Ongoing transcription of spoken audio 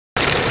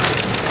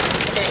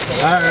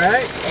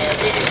Alright,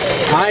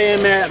 I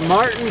am at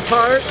Martin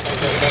Park.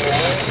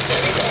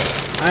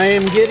 I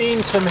am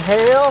getting some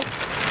hail.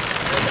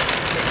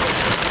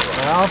 I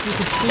don't know if you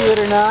can see it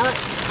or not,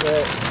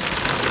 but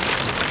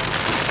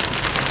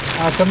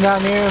I'll come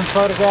down here and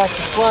photograph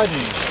the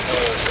flooding.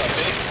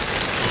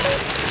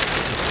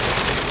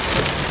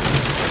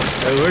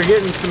 So we're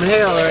getting some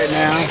hail right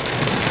now.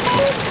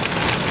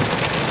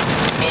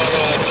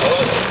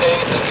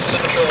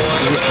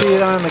 You can see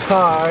it on the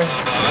car.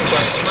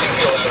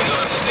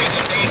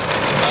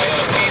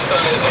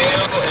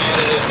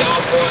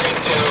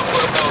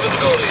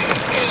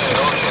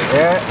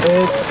 Yeah,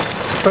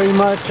 it's pretty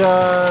much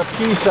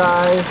pea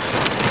size.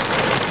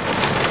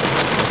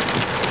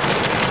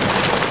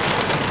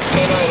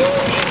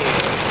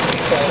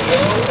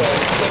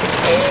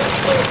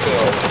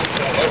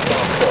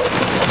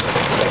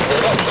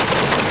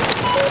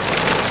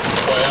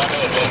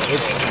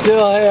 It's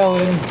still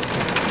hailing.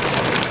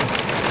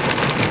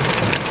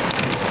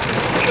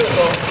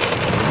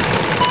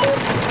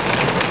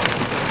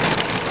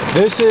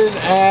 This is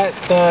at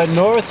the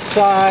north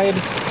side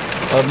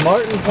of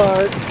Martin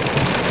Park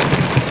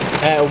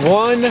at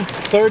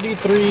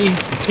 1:33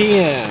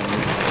 p.m.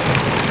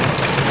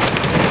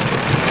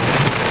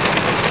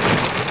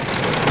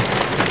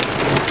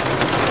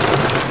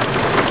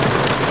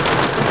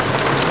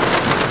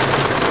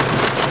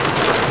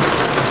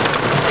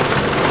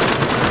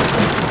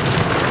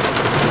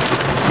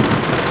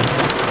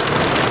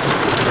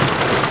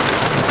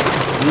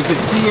 You can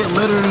see it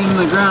littering in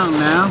the ground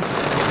now.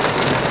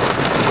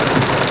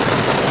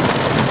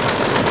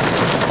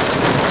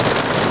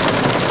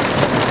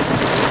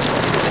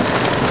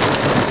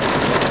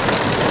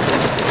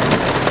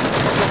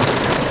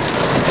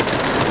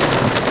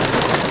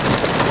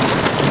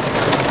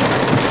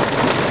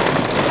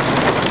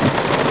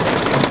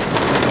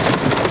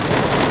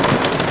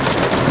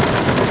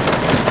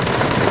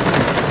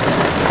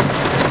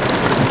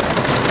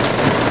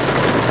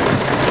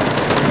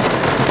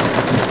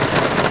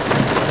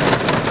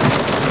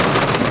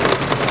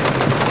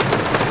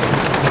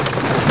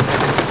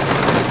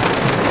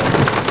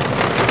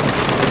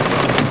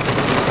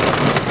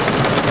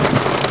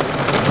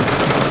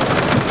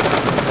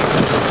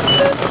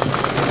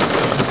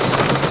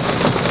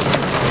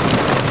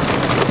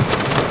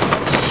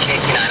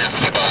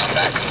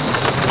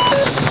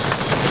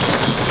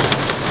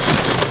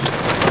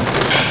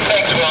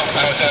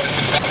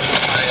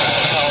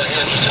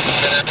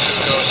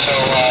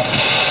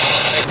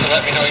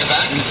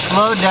 You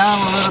slow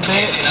down a little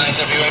bit.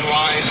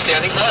 WNY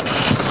standing up.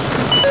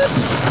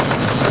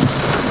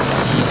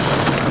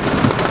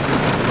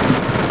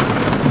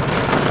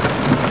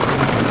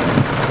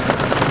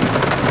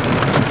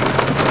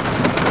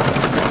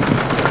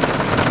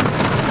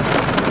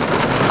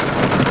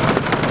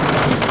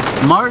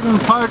 Martin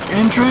Park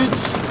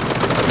entrance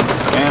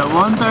at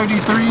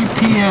 1:33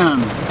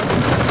 p.m.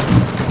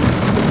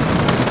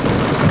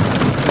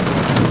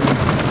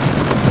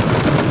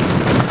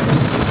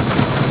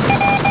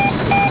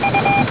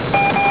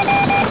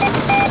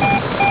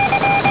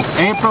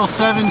 April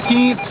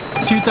 17th,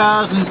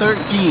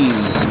 2013.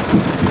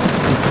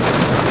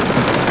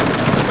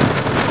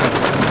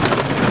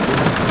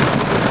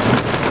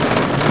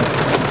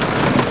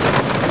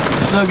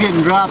 Still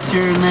getting drops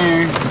here and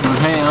there of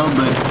hail,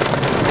 but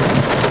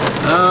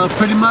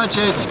pretty much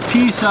it's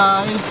pea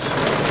size.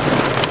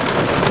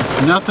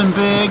 Nothing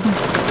big,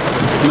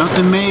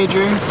 nothing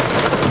major,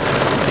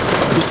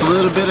 just a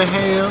little bit of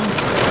hail.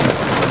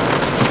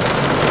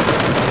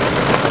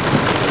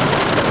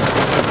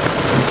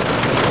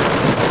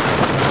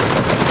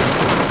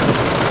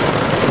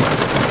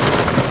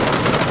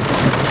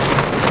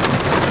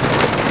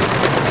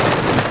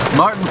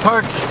 Martin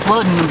Park's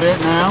flooding a bit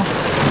now.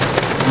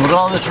 With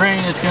all this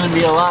rain, it's going to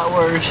be a lot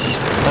worse.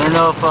 I don't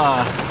know if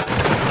I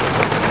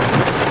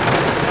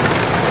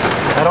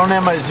don't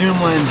have my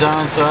zoom lens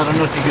on, so I don't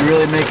know if you can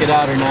really make it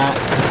out or not.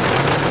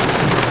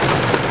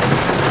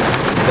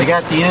 They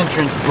got the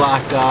entrance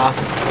blocked off.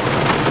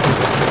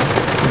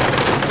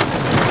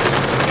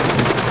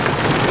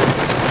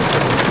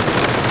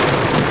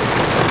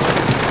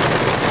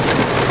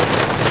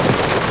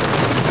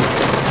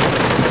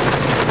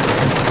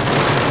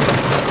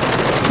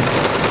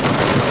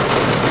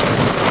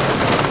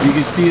 You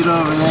can see it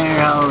over there,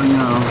 how, you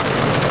know,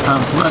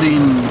 how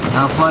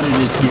flooded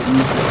it's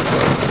getting.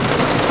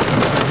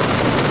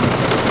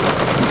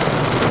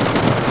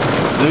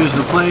 There's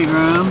the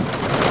playground.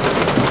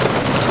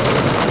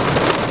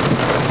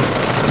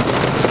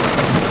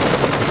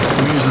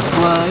 There's a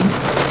flood.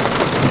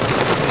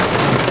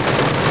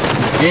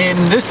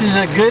 And this is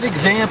a good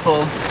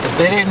example. If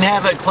they didn't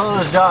have it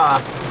closed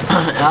off,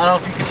 I don't know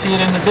if you can see it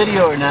in the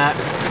video or not,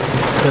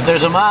 but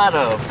there's a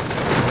motto: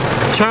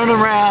 turn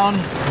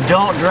around,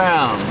 don't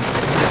drown.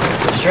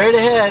 Straight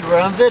ahead where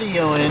I'm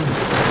videoing,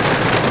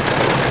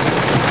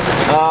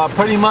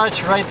 pretty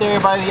much right there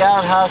by the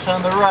outhouse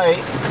on the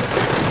right,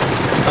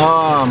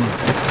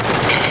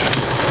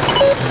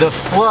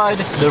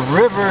 the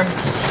river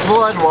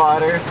flood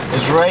water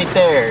is right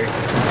there,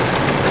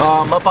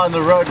 up on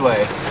the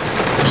roadway.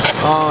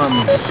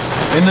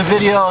 In the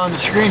video on the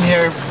screen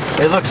here,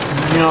 it looks,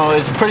 you know,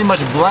 it's pretty much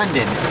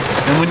blended.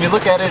 And when you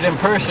look at it in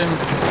person,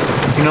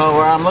 you know,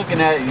 where I'm looking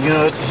at, you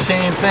know, it's the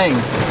same thing.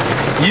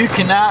 You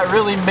cannot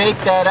really make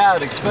that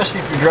out,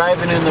 especially if you're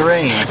driving in the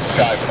rain.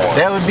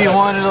 That would be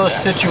one of those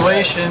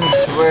situations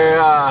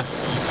where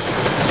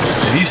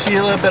if you see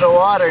a little bit of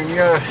water and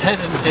you're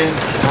hesitant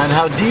on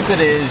how deep it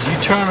is, you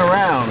turn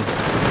around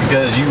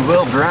because you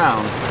will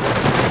drown.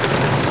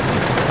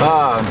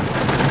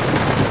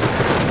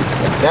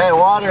 That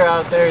water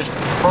out there is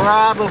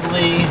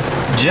probably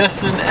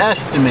just an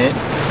estimate.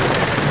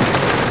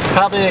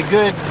 Probably a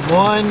good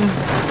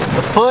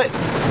a foot,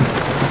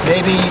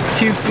 maybe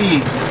 2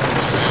 feet.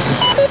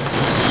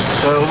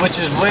 So, which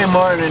is way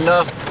more than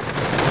enough,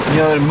 you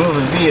know, to move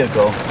a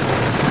vehicle.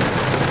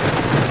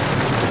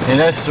 And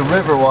that's the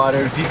river water.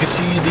 If you can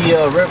see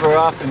the river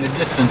off in the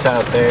distance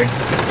out there.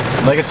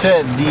 Like I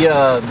said,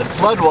 the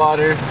flood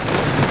water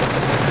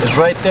is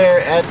right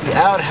there at the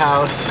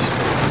outhouse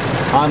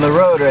on the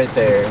road right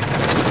there.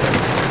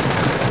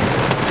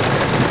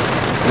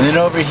 And then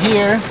over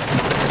here,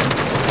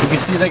 you can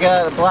see they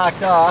got it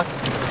blocked off.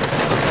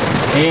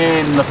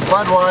 And the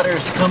flood water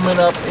is coming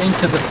up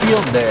into the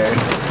field there.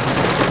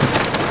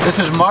 This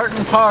is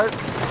Martin Park,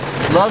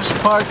 Loves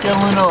Park,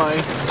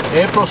 Illinois,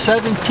 April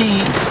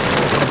 17th,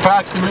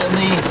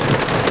 approximately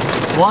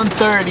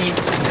 1:30,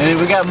 and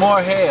we got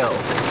more hail.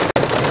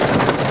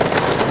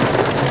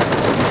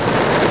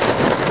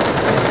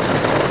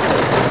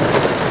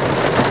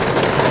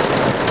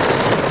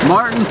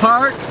 Martin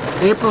Park,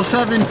 April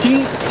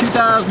 17th,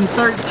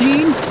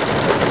 2013.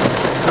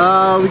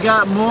 We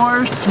got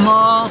more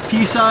small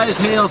pea-sized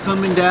hail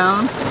coming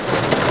down.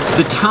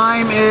 The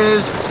time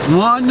is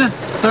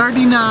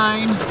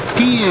 1:39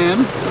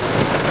 p.m.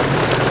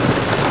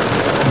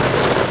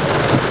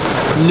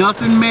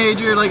 Nothing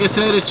major, like I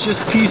said, it's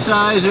just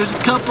pea-sized. There's a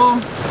couple.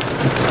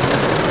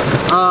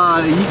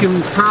 You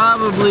can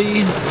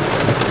probably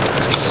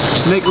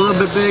make a little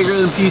bit bigger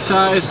than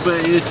pea-sized,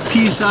 but it's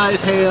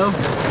pea-sized hail.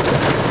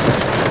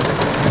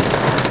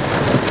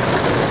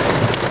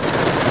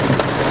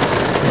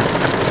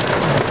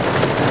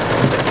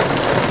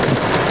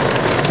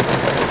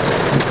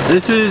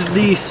 This is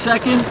the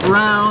second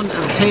round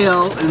of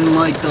hail in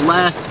like the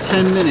last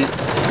 10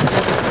 minutes.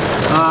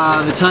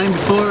 The time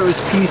before it was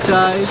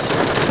pea-size.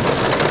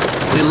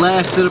 It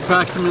lasted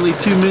approximately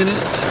 2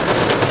 minutes.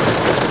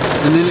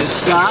 And then it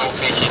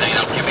stopped.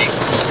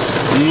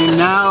 And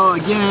now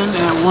again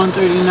at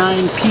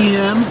 1:39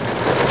 p.m.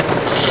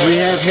 we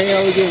have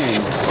hail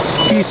again.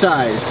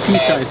 Pea-size hail.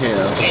 Pea-size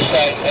hail.